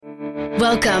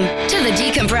Welcome to the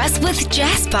Decompress with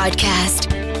Jess podcast,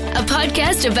 a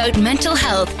podcast about mental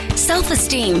health,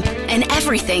 self-esteem, and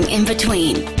everything in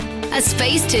between. A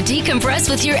space to decompress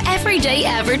with your everyday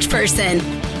average person.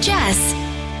 Jess.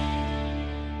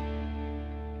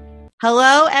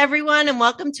 Hello, everyone, and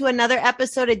welcome to another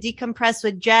episode of Decompress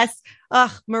with Jess.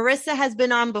 Marissa has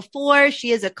been on before.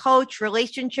 She is a coach,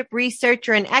 relationship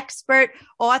researcher, and expert,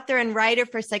 author, and writer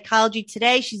for Psychology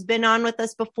Today. She's been on with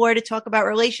us before to talk about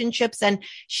relationships, and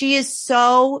she is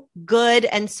so good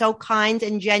and so kind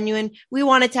and genuine. We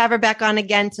wanted to have her back on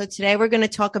again. So today we're going to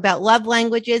talk about love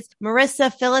languages.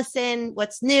 Marissa, fill us in.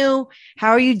 What's new? How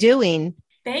are you doing?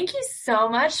 Thank you so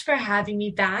much for having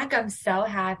me back. I'm so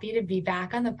happy to be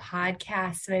back on the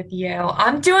podcast with you.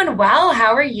 I'm doing well.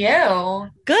 How are you?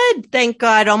 Good. Thank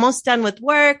God. Almost done with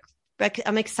work.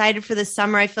 I'm excited for the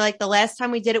summer. I feel like the last time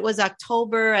we did it was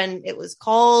October and it was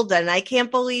cold, and I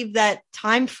can't believe that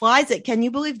time flies. Can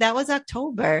you believe that was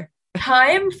October?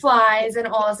 Time flies. And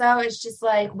also it's just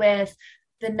like with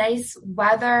the nice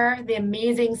weather, the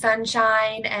amazing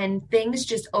sunshine, and things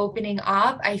just opening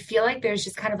up, I feel like there's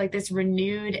just kind of like this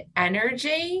renewed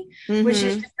energy, which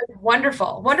is just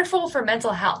wonderful for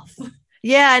mental health.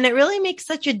 Yeah. And it really makes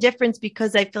such a difference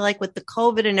because I feel like with the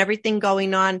COVID and everything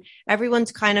going on,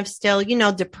 everyone's kind of still,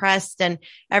 depressed and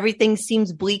everything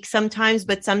seems bleak sometimes.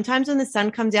 But sometimes when the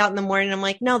sun comes out in the morning, I'm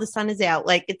like, no, the sun is out.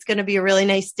 Like, it's going to be a really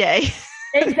nice day.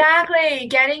 Exactly.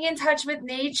 Getting in touch with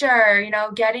nature,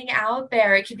 getting out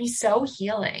there. It can be so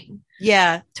healing.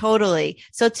 Yeah, totally.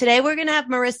 So today we're going to have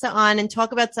Marissa on and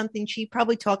talk about something she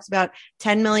probably talks about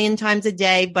 10 million times a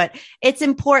day, but it's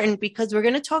important because we're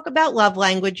going to talk about love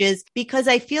languages because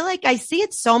I feel like I see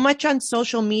it so much on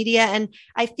social media and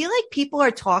I feel like people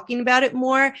are talking about it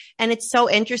more. And it's so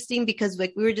interesting because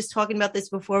like we were just talking about this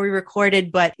before we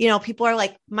recorded, but people are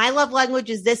like, my love language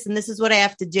is this and this is what I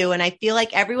have to do. And I feel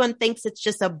like everyone thinks it's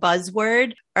just a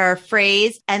buzzword or a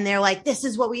phrase and they're like, this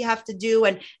is what we have to do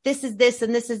and this is this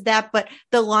and this is that. But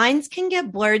the lines can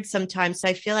get blurred sometimes. So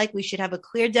I feel like we should have a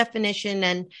clear definition,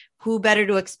 and who better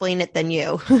to explain it than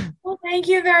you? Well, thank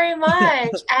you very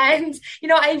much. And,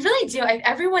 I really do.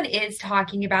 Everyone is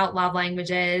talking about love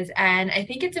languages, and I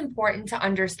think it's important to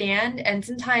understand. And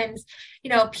sometimes,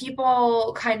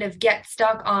 people kind of get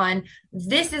stuck on,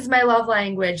 this is my love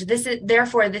language. This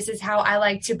is how I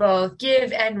like to both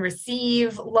give and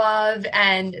receive love.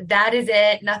 And that is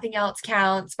it. Nothing else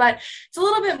counts. But it's a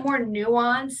little bit more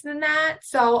nuanced than that.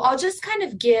 So I'll just kind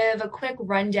of give a quick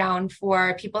rundown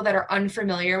for people that are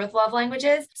unfamiliar with love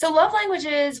languages. So love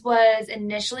languages was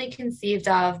initially conceived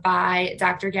of by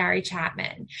Dr. Gary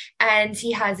Chapman, and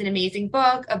he has an amazing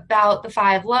book about the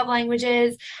 5 love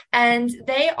languages, and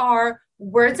they are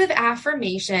words of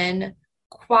affirmation,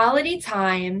 quality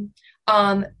time,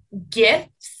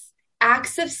 gifts,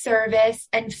 acts of service,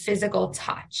 and physical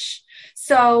touch.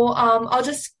 So I'll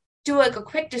just do like a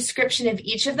quick description of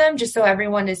each of them just so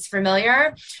everyone is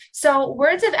familiar. So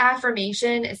words of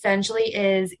affirmation essentially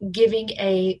is giving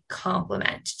a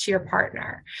compliment to your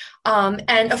partner.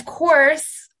 And of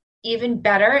course, even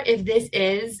better if this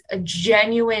is a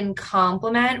genuine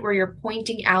compliment where you're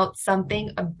pointing out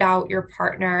something about your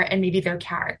partner and maybe their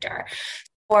character.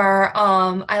 Or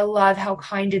I love how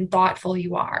kind and thoughtful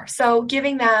you are. So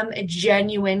giving them a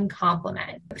genuine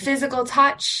compliment. Physical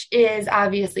touch is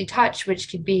obviously touch,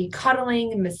 which could be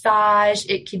cuddling, massage.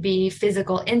 It could be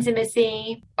physical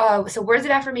intimacy. So words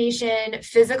of affirmation,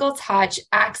 physical touch,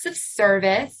 acts of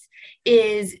service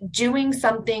is doing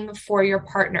something for your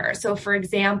partner. So for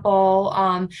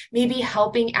example, maybe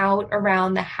helping out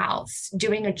around the house,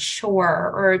 doing a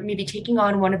chore, or maybe taking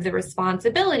on one of the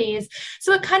responsibilities.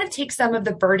 So it kind of takes some of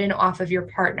the burden off of your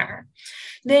partner.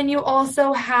 Then you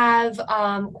also have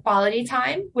quality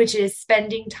time, which is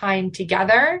spending time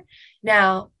together.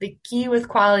 Now, the key with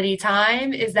quality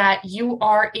time is that you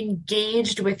are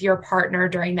engaged with your partner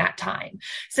during that time.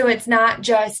 So it's not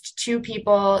just two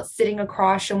people sitting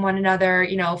across from one another,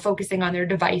 focusing on their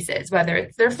devices, whether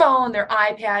it's their phone, their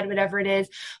iPad, whatever it is,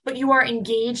 but you are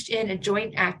engaged in a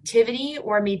joint activity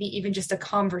or maybe even just a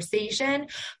conversation,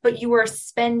 but you are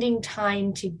spending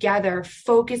time together,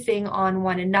 focusing on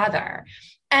one another.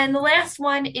 And the last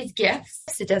one is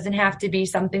gifts. It doesn't have to be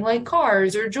something like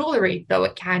cars or jewelry, though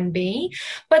it can be.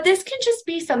 But this can just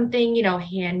be something,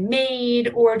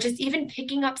 handmade, or just even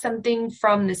picking up something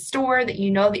from the store that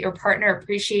that your partner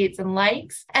appreciates and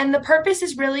likes. And the purpose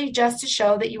is really just to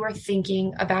show that you are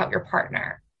thinking about your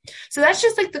partner. So that's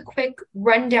just like the quick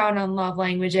rundown on love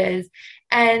languages.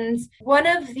 And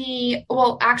I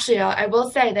will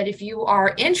say that if you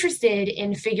are interested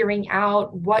in figuring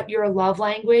out what your love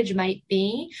language might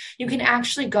be, you can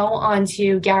actually go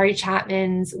onto Gary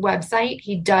Chapman's website.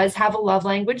 He does have a love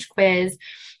language quiz.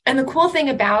 And the cool thing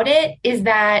about it is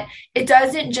that it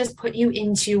doesn't just put you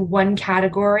into one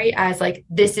category as like,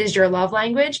 this is your love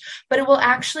language, but it will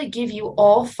actually give you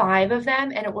all 5 of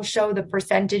them, and it will show the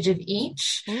percentage of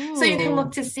each. Ooh. So you can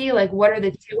look to see like, what are the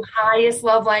 2 highest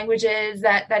love languages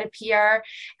that appear.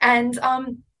 And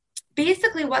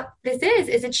basically what this is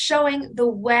it's showing the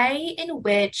way in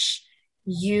which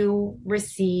you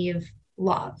receive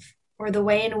love, or the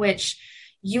way in which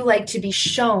you like to be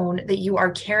shown that you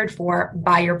are cared for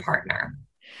by your partner.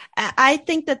 I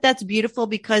think that that's beautiful,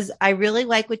 because I really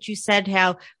like what you said,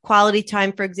 how quality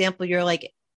time, for example, you're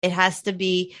like, it has to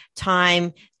be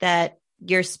time that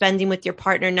you're spending with your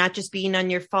partner, not just being on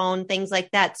your phone, things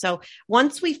like that. So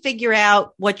once we figure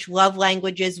out which love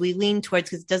languages we lean towards,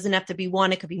 because it doesn't have to be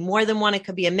one, it could be more than one, it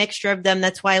could be a mixture of them.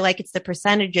 That's why I like it's the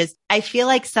percentages. I feel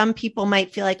like some people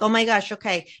might feel like, oh my gosh,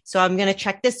 okay, so I'm going to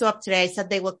check this off today. I said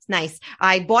they looked nice.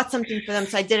 I bought something for them,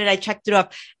 so I did it. I checked it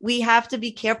off. We have to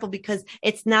be careful, because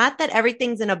it's not that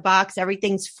everything's in a box,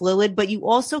 everything's fluid, but you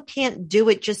also can't do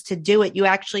it just to do it. You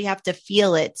actually have to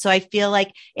feel it. So I feel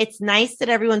like it's nice that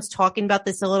everyone's talking about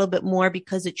this a little bit more,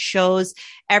 because it shows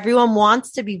everyone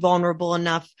wants to be vulnerable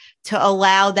enough to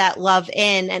allow that love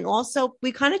in. And also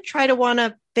we kind of try to want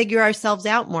to figure ourselves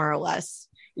out more or less.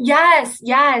 Yes.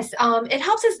 It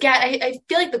helps us I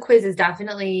feel like the quiz is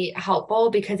definitely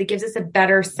helpful, because it gives us a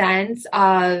better sense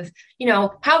of,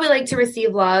 how we like to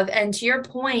receive love. And to your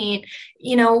point,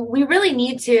 we really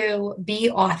need to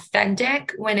be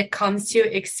authentic when it comes to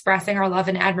expressing our love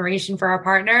and admiration for our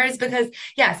partners, because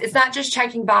yes, it's not just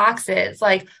checking boxes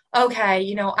like,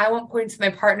 okay, I want points to my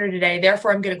partner today,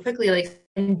 therefore I'm going to quickly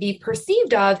and be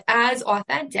perceived of as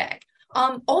authentic.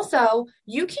 Also,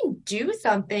 you can do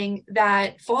something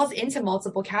that falls into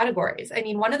multiple categories. I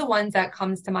mean, one of the ones that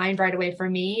comes to mind right away for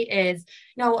me is,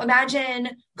 imagine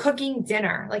cooking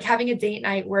dinner, like having a date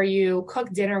night where you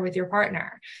cook dinner with your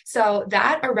partner. So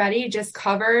that already just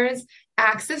covers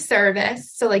acts of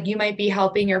service. So like you might be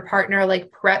helping your partner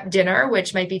prep dinner,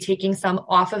 which might be taking some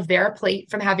off of their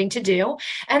plate from having to do.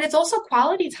 And it's also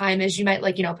quality time, as you might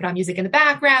put on music in the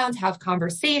background, have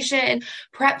conversation,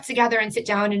 prep together and sit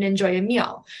down and enjoy a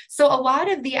meal. So a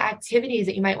lot of the activities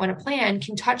that you might want to plan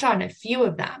can touch on a few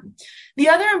of them. The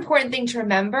other important thing to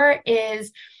remember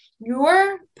is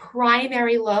your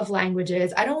primary love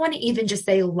languages. I don't want to even just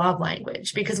say love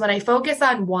language, because when I focus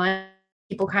on one,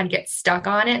 people kind of get stuck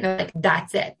on it and they're like,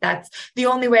 that's it. That's the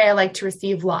only way I like to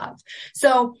receive love.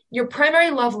 So your primary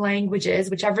love languages,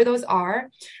 whichever those are,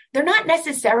 they're not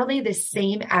necessarily the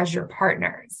same as your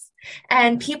partner's.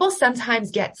 And people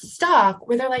sometimes get stuck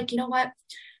where they're like, you know what?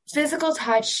 Physical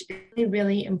touch is really,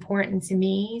 really important to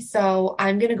me. So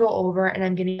I'm going to go over and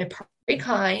I'm going to be very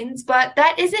kind, but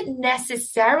that isn't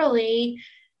necessarily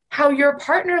how your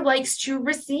partner likes to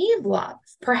receive love.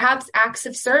 Perhaps acts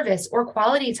of service or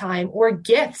quality time or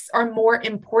gifts are more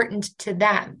important to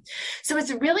them. So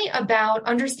it's really about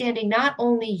understanding not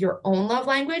only your own love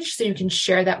language, so you can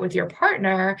share that with your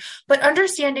partner, but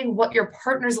understanding what your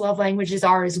partner's love languages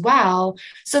are as well,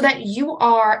 so that you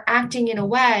are acting in a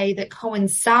way that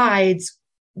coincides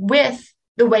with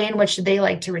the way in which they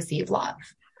like to receive love.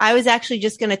 I was actually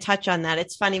just going to touch on that.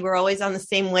 It's funny. We're always on the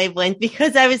same wavelength,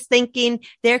 because I was thinking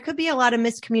there could be a lot of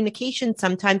miscommunication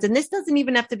sometimes. And this doesn't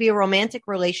even have to be a romantic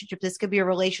relationship. This could be a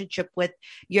relationship with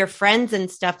your friends and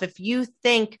stuff. If you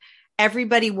think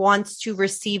everybody wants to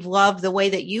receive love the way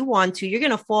that you want to, you're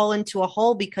going to fall into a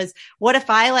hole, because what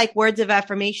if I like words of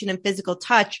affirmation and physical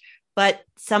touch, but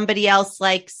somebody else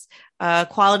likes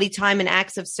quality time and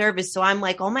acts of service? So I'm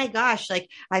like, oh my gosh,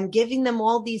 I'm giving them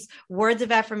all these words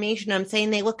of affirmation. I'm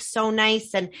saying they look so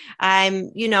nice, and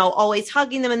I'm, always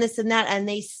hugging them and this and that. And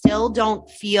they still don't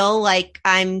feel like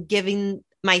I'm giving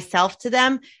myself to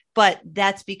them, but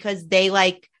that's because they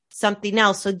like something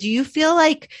else. So do you feel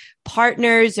like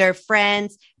partners or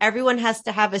friends, everyone has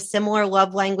to have a similar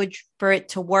love language for it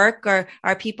to work, or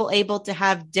are people able to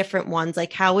have different ones?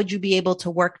 Like, how would you be able to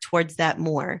work towards that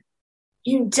more?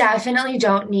 You definitely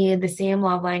don't need the same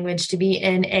love language to be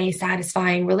in a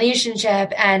satisfying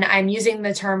relationship. And I'm using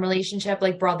the term relationship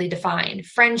broadly defined: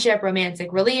 friendship,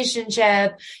 romantic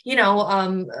relationship,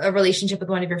 a relationship with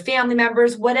one of your family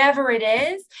members, whatever it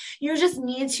is. You just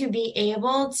need to be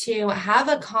able to have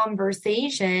a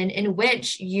conversation in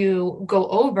which you go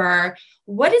over,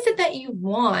 what is it that you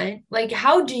want?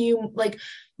 How do you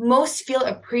most feel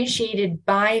appreciated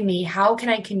by me? How can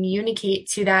I communicate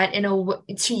to that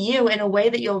to you in a way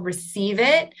that you'll receive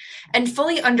it and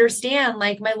fully understand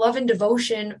like my love and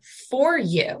devotion for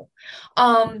you?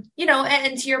 And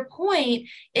to your point,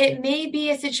 it may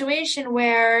be a situation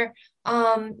where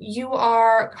you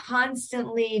are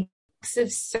constantly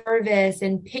of service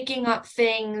and picking up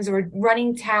things or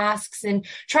running tasks and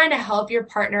trying to help your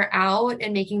partner out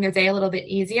and making their day a little bit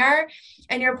easier.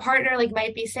 And your partner like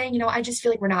might be saying, I just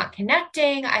feel like we're not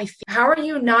connecting. How are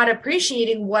you not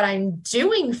appreciating what I'm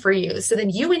doing for you? So then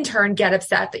you in turn get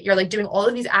upset that you're like doing all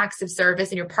of these acts of service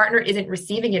and your partner isn't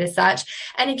receiving it as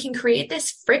such. And it can create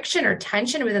this friction or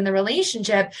tension within the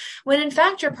relationship when in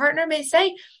fact your partner may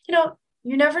say,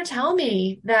 you never tell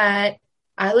me that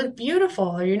I look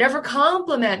beautiful, or you never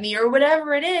compliment me, or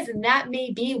whatever it is. And that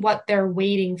may be what they're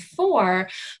waiting for.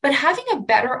 But having a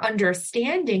better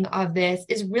understanding of this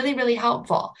is really, really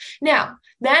helpful. Now,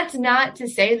 that's not to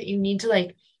say that you need to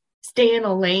like stay in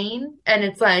a lane and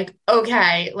it's like,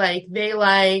 okay, like they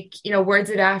like,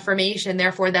 words of affirmation.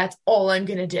 Therefore, that's all I'm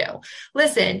going to do.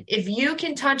 Listen, if you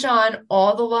can touch on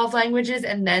all the love languages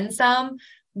and then some,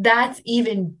 that's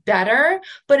even better.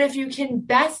 But if you can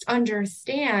best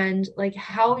understand like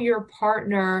how your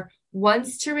partner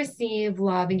wants to receive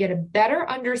love and get a better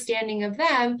understanding of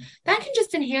them, that can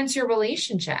just enhance your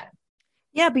relationship.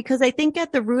 Yeah, because I think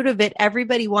at the root of it,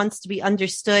 everybody wants to be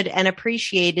understood and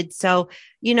appreciated. So,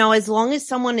 as long as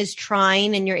someone is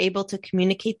trying and you're able to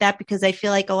communicate that, because I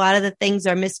feel like a lot of the things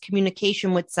are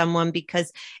miscommunication with someone,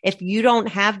 because if you don't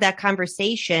have that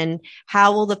conversation,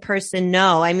 how will the person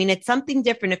know? I mean, it's something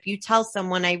different if you tell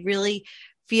someone, I really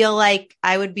feel like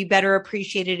I would be better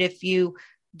appreciated if you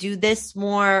do this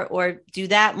more or do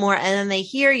that more. And then they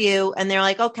hear you and they're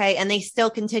like, okay. And they still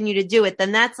continue to do it.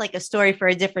 Then that's like a story for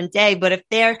a different day. But if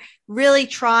they're really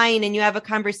trying and you have a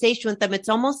conversation with them, it's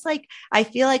almost like, I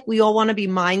feel like we all want to be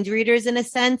mind readers in a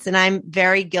sense. And I'm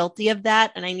very guilty of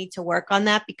that. And I need to work on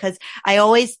that because I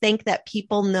always think that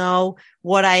people know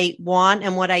what I want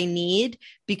and what I need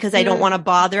because I don't want to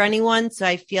bother anyone. So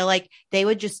I feel like they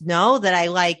would just know that I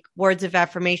like words of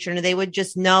affirmation, or they would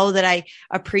just know that I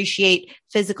appreciate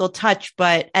physical touch.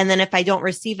 And then if I don't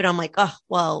receive it, I'm like, oh,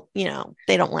 well,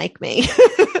 they don't like me.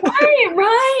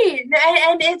 Right.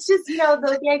 And it's just,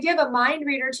 the idea of a mind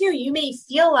reader too. You may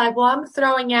feel like, well, I'm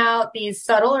throwing out these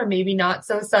subtle or maybe not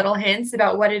so subtle hints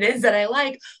about what it is that I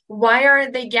like. Why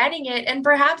aren't they getting it? And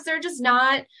perhaps they're just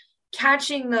not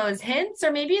catching those hints,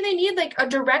 or maybe they need like a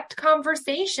direct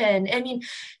conversation. I mean,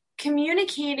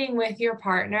 communicating with your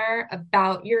partner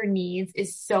about your needs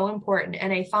is so important.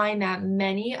 And I find that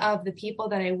many of the people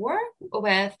that I work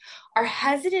with are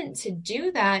hesitant to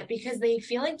do that because they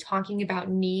feel like talking about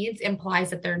needs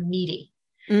implies that they're needy.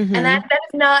 Mm-hmm. And that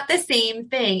is not the same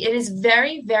thing. It is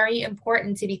very, very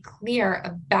important to be clear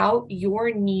about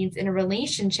your needs in a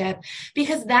relationship,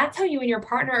 because that's how you and your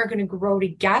partner are going to grow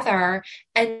together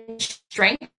and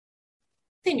strengthen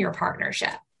your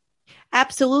partnership.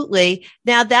 Absolutely.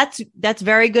 Now that's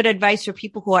very good advice for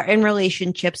people who are in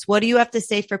relationships. What do you have to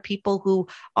say for people who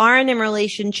aren't in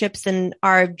relationships and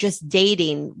are just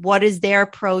dating? What is their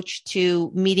approach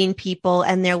to meeting people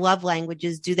and their love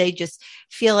languages? Do they just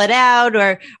feel it out,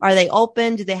 or are they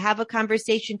open? Do they have a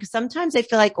conversation? Because sometimes I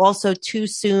feel like also too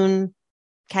soon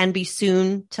can be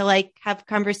soon to like have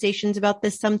conversations about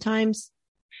this sometimes.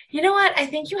 You know what? I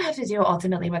think you have to do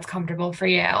ultimately what's comfortable for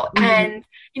you. Mm-hmm. And,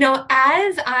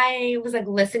 as I was like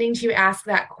listening to you ask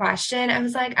that question, I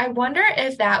was like, I wonder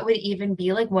if that would even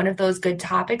be like one of those good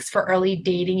topics for early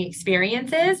dating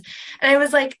experiences. And I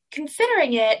was like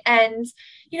considering it, and,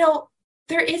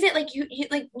 there isn't like,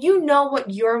 you know what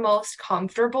you're most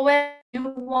comfortable with.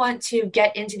 You want to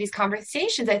get into these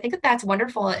conversations. I think that that's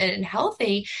wonderful and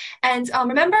healthy. And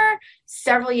remember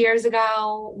several years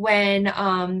ago when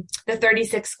the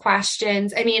 36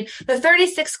 questions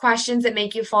that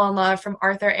make you fall in love from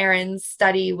Arthur Aaron's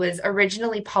study was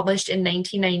originally published in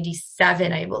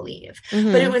 1997, I believe.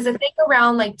 Mm-hmm. But it was a thing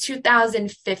around like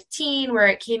 2015 where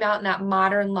it came out in that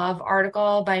Modern Love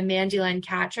article by Mandy-Len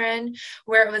Catron,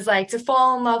 where it was like, to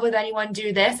fall in love with anyone,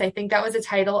 do this. I think that was the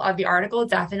title of the article.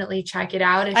 Definitely check it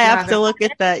out. I have to look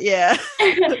at that. Yeah.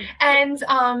 And,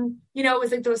 it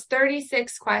was like those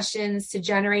 36 questions to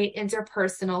generate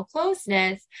interpersonal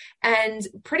closeness. And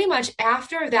pretty much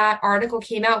after that article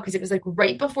came out, because it was like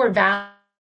right before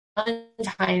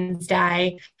Valentine's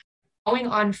Day, going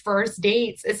on first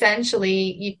dates,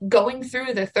 essentially going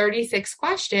through the 36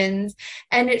 questions.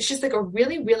 And it's just like a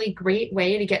really, really great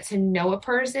way to get to know a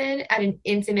person at an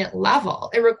intimate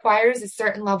level. It requires a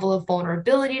certain level of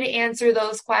vulnerability to answer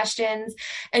those questions.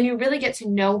 And you really get to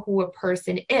know who a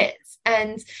person is.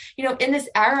 And, in this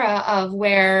era of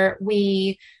where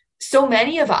so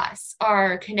many of us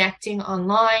are connecting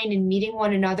online and meeting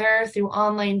one another through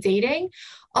online dating,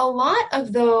 a lot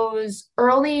of those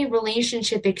early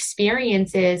relationship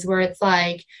experiences where it's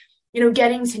like,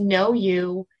 getting to know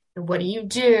you, what do you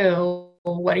do?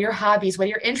 What are your hobbies? What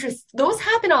are your interests? Those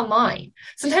happen online.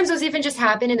 Sometimes those even just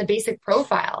happen in the basic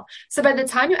profile. So by the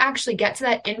time you actually get to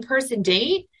that in-person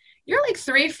date, you're like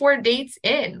 3-4 dates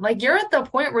in. Like you're at the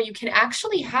point where you can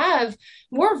actually have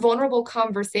more vulnerable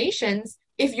conversations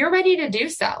if you're ready to do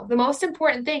so. The most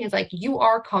important thing is like you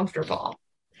are comfortable.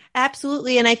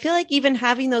 Absolutely. And I feel like even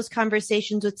having those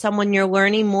conversations with someone, you're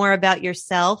learning more about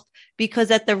yourself,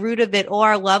 because at the root of it, all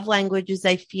our love languages,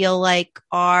 I feel like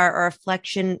are a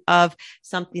reflection of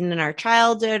something in our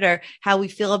childhood or how we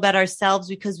feel about ourselves,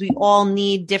 because we all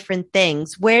need different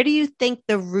things. Where do you think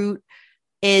the root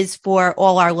is for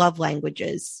all our love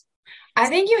languages? I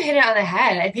think you hit it on the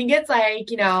head. I think it's like,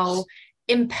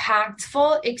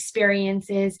 impactful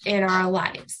experiences in our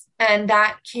lives. And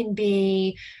that can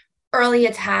be early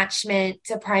attachment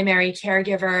to primary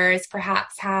caregivers,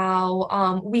 perhaps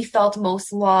how we felt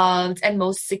most loved and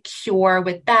most secure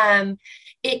with them.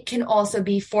 It can also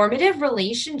be formative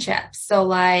relationships. So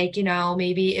like,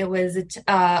 maybe it was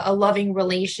a loving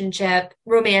relationship,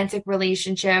 romantic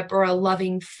relationship, or a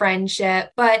loving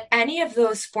friendship. But any of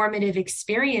those formative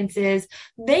experiences,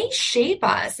 they shape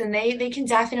us, and they can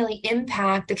definitely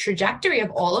impact the trajectory of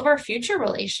all of our future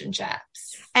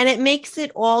relationships. And it makes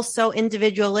it all so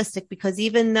individualistic, because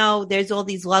even though there's all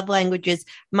these love languages,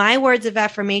 my words of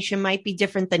affirmation might be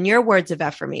different than your words of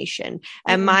affirmation.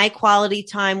 Mm-hmm. And my quality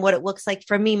time, what it looks like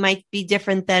for me, might be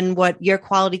different than what your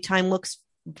quality time looks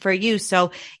for you.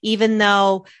 So even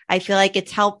though I feel like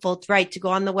it's helpful, right, to go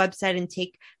on the website and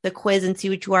take the quiz and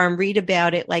see what you are and read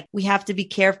about it, like we have to be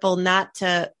careful not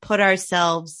to put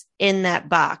ourselves in that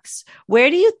box.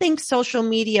 Where do you think social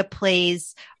media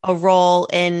plays a role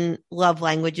in love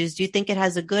languages? Do you think it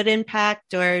has a good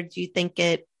impact, or do you think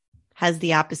it has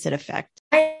the opposite effect?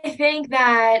 I think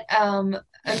that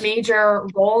a major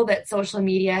role that social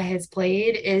media has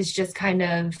played is just kind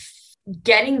of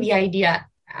getting the idea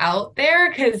out there.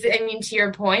 Because to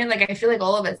your point, like I feel like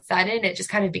all of a sudden it just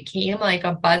kind of became like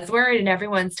a buzzword and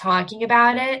everyone's talking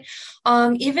about it.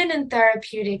 Even in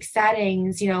therapeutic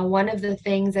settings, one of the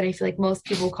things that I feel like most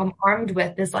people come armed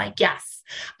with is like, yes,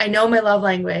 I know my love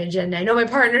language and I know my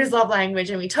partner's love language,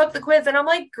 and we took the quiz, and I'm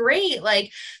like, great.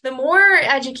 Like the more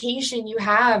education you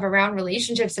have around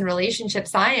relationships and relationship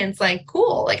science, like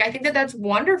cool. Like I think that that's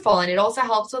wonderful. And it also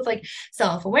helps with like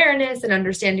self-awareness and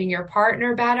understanding your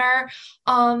partner better.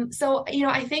 So,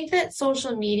 I think that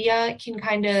social media can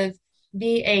kind of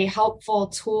be a helpful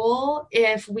tool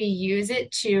if we use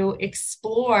it to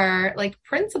explore like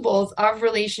principles of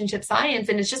relationship science.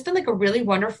 And it's just been like a really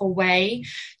wonderful way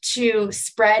to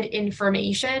spread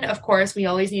information. Of course, we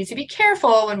always need to be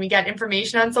careful when we get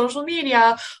information on social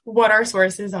media, what our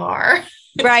sources are.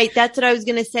 Right. That's what I was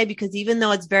going to say, because even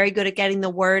though it's very good at getting the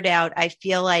word out, I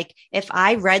feel like if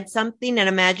I read something, and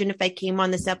imagine if I came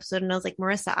on this episode and I was like,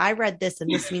 Marissa, I read this and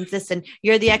this means this, and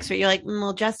you're the expert. You're like,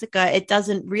 well, Jessica, it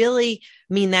doesn't really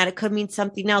mean that. It could mean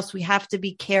something else. We have to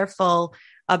be careful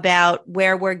about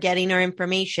where we're getting our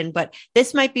information. But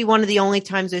this might be one of the only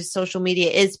times where social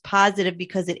media is positive,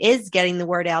 because it is getting the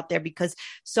word out there. Because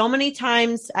so many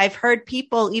times I've heard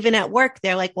people, even at work,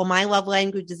 they're like, well, my love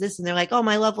language is this. And they're like, oh,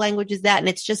 my love language is that. And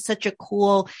it's just such a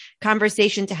cool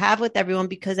conversation to have with everyone,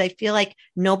 because I feel like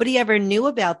nobody ever knew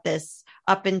about this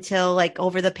up until like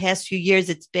over the past few years.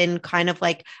 It's been kind of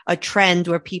like a trend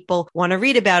where people want to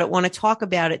read about it, want to talk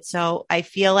about it. So I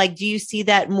feel like, do you see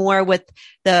that more with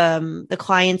the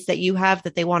clients that you have,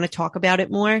 that they want to talk about it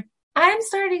more? I'm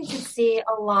starting to see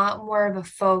a lot more of a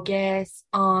focus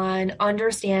on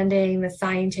understanding the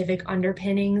scientific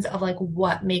underpinnings of like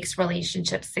what makes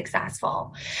relationships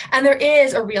successful. And there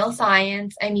is a real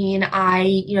science.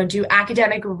 I do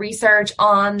academic research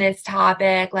on this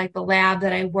topic, like the lab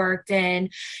that I worked in,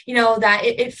 that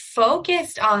it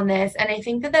focused on this. And I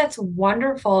think that that's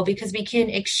wonderful, because we can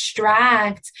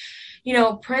extract,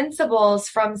 principles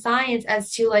from science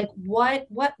as to like what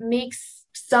makes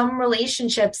some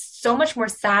relationships so much more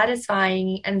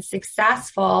satisfying and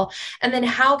successful. And then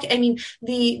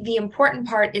the important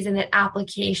part is in that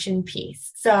application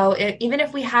piece. So even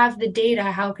if we have the data,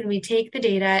 how can we take the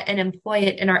data and employ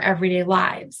it in our everyday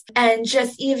lives? And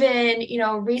just even,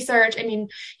 research,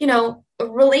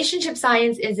 relationship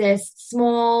science is this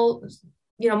small,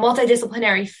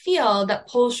 multidisciplinary field that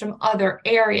pulls from other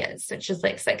areas, such as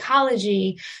like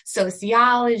psychology,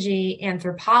 sociology,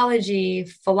 anthropology,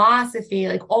 philosophy,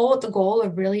 like all with the goal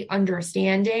of really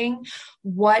understanding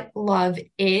what love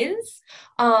is.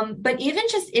 But even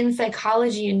just in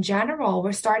psychology in general,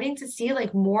 we're starting to see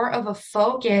like more of a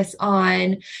focus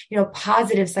on,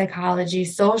 positive psychology,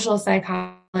 social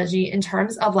psychology, in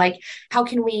terms of like, how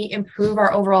can we improve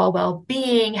our overall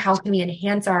well-being? How can we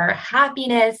enhance our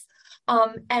happiness?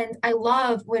 And I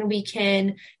love when we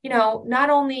can, not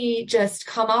only just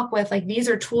come up with like, these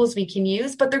are tools we can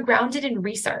use, but they're grounded in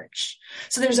research.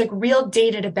 So there's like real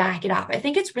data to back it up. I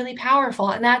think it's really powerful.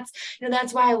 And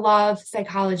that's why I love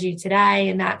Psychology Today.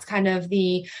 And that's kind of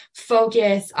the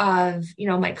focus of,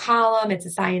 my column. It's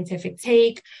a scientific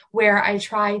take where I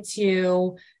try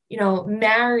to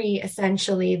marry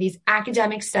essentially these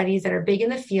academic studies that are big in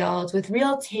the field with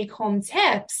real take-home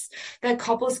tips that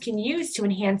couples can use to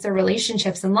enhance their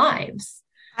relationships and lives.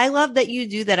 I love that you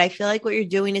do that. I feel like what you're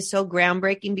doing is so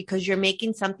groundbreaking because you're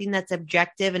making something that's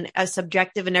objective and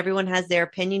subjective, and everyone has their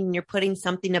opinion, and you're putting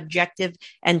something objective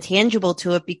and tangible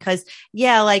to it because,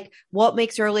 like what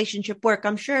makes a relationship work?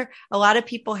 I'm sure a lot of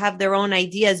people have their own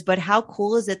ideas, but how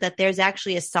cool is it that there's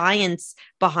actually a science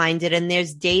behind it and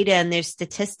there's data and there's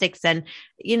statistics. And,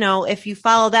 if you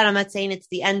follow that, I'm not saying it's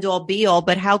the end all be all,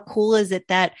 but how cool is it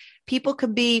that people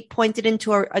could be pointed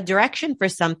into a direction for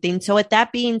something? So with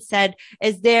that being said,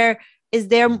 is there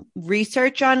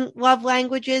research on love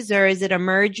languages, or is it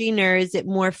emerging, or is it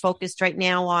more focused right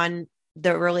now on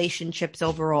the relationships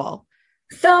overall?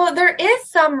 So there is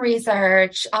some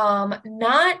research,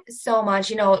 not so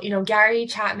much, Gary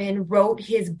Chapman wrote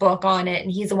his book on it and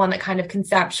he's the one that kind of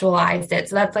conceptualized it.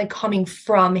 So that's like coming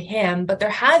from him, but there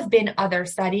have been other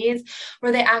studies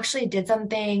where they actually did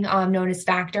something, known as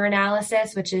factor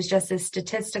analysis, which is just a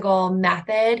statistical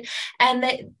method.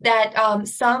 And that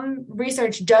some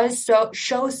research does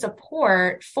show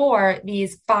support for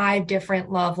these 5 different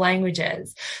love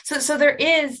languages. So there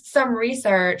is some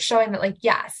research showing that, like,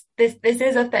 yes, this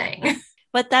is a thing.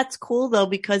 But that's cool though,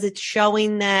 because it's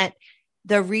showing that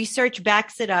the research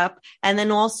backs it up. And then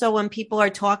also when people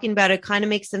are talking about it, it kind of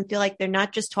makes them feel like they're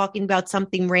not just talking about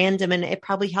something random, and it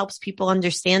probably helps people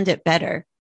understand it better.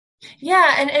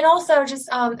 Yeah. And also just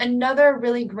another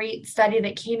really great study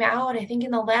that came out, I think in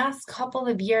the last couple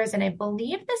of years, and I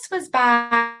believe this was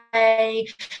by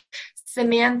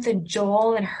Samantha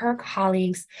Joel and her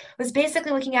colleagues, was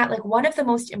basically looking at like one of the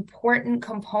most important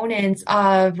components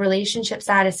of relationship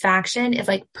satisfaction is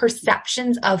like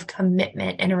perceptions of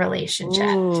commitment in a relationship.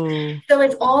 Ooh. So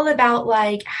it's all about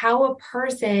like how a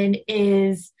person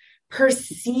is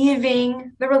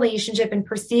perceiving the relationship and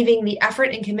perceiving the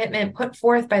effort and commitment put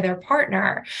forth by their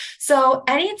partner. So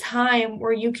anytime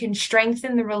where you can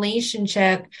strengthen the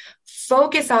relationship,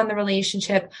 focus on the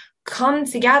relationship, come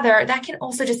together, that can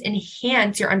also just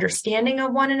enhance your understanding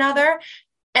of one another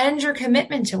and your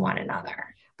commitment to one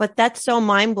another. But that's so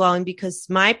mind-blowing because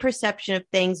my perception of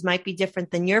things might be different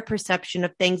than your perception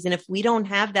of things. And if we don't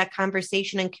have that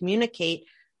conversation and communicate,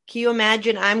 can you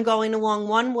imagine I'm going along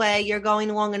one way, you're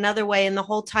going along another way, and the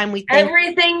whole time we think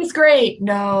everything's great.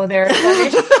 No, there's some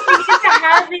issues. We need to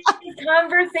have these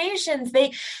conversations.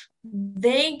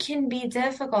 They can be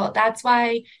difficult. That's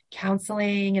why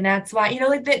counseling, and that's why,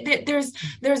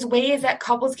 there's ways that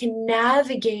couples can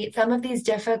navigate some of these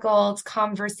difficult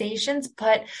conversations,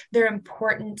 but they're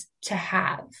important to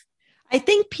have. I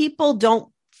think people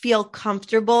don't feel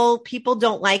comfortable. People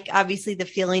don't like, obviously, the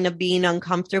feeling of being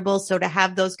uncomfortable. So to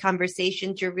have those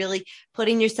conversations, you're really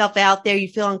putting yourself out there. You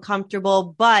feel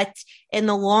uncomfortable, but in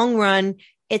the long run,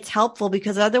 it's helpful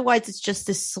because otherwise it's just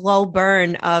a slow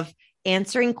burn of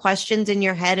answering questions in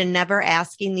your head and never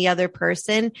asking the other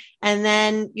person. And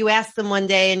then you ask them one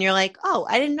day and you're like, oh,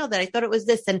 I didn't know that. I thought it was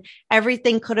this. And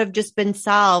everything could have just been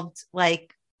solved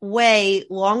like way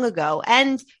long ago.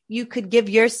 And you could give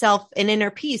yourself an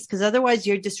inner peace because otherwise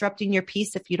you're disrupting your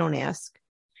peace if you don't ask.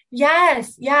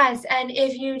 Yes. And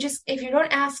if you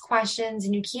don't ask questions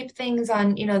and you keep things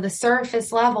on, the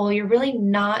surface level, you're really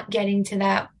not getting to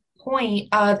that point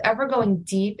of ever going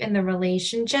deep in the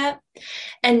relationship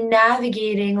and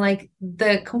navigating like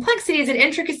the complexities and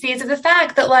intricacies of the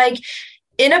fact that like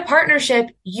in a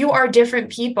partnership, you are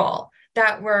different people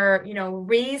that were,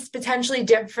 raised potentially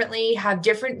differently, have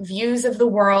different views of the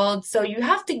world. So you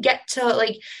have to get to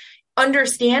like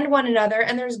understand one another,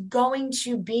 and there's going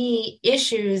to be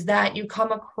issues that you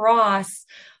come across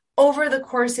over the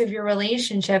course of your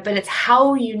relationship, but it's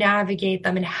how you navigate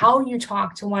them and how you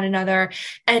talk to one another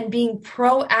and being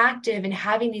proactive and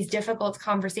having these difficult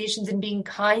conversations and being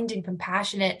kind and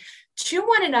compassionate to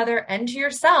one another and to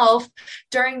yourself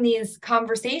during these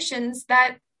conversations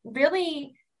that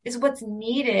really is what's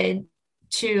needed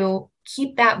to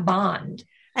keep that bond.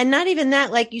 And not even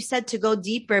that, like you said, to go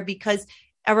deeper, because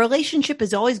a relationship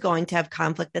is always going to have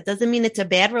conflict. That doesn't mean it's a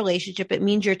bad relationship. It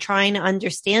means you're trying to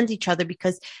understand each other,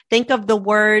 because think of the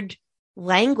word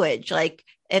language. Like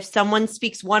if someone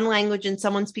speaks one language and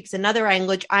someone speaks another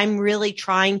language, I'm really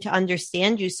trying to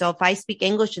understand you. So if I speak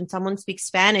English and someone speaks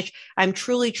Spanish, I'm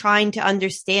truly trying to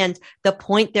understand the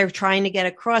point they're trying to get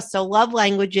across. So love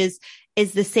languages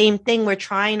is the same thing. We're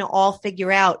trying to all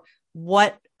figure out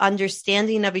what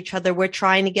understanding of each other we're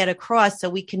trying to get across so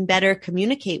we can better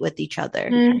communicate with each other.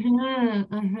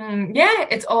 Yeah,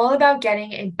 it's all about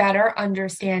getting a better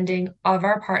understanding of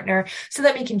our partner so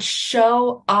that we can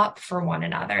show up for one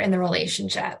another in the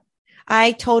relationship.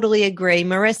 I totally agree.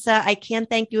 Marissa, I can't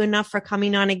thank you enough for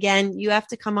coming on again. You have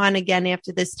to come on again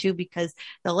after this too, because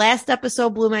the last episode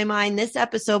blew my mind. This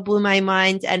episode blew my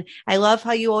mind. And I love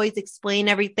how you always explain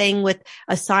everything with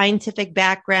a scientific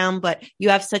background, but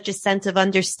you have such a sense of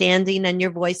understanding, and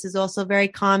your voice is also very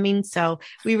calming. So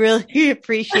we really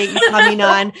appreciate you coming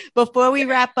on. Before we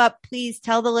wrap up, please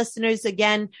tell the listeners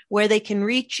again where they can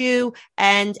reach you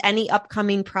and any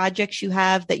upcoming projects you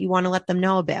have that you want to let them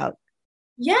know about.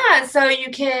 Yeah, so you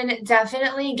can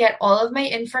definitely get all of my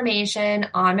information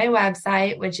on my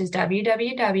website, which is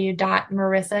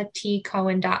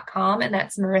www.marissatcohen.com, and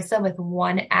that's Marissa with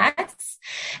one S.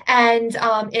 And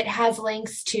it has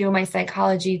links to my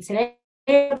Psychology Today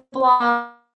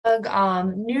blog,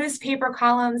 newspaper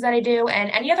columns that I do,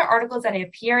 and any other articles that I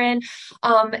appear in.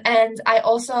 And I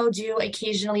also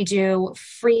occasionally do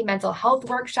free mental health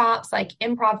workshops like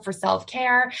Improv for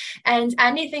Self-Care, and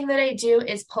anything that I do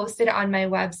is posted on my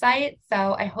website.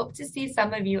 So I hope to see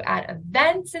some of you at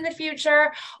events in the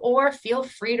future, or feel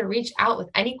free to reach out with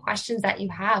any questions that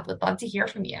you have. Would love to hear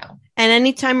from you. And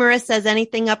anytime Marissa has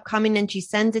anything upcoming and she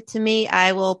sends it to me,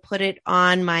 I will put it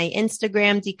on my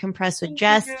Instagram, Decompress with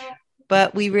Jess.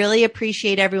 But we really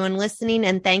appreciate everyone listening,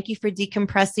 and thank you for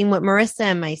decompressing with Marissa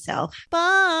and myself.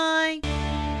 Bye.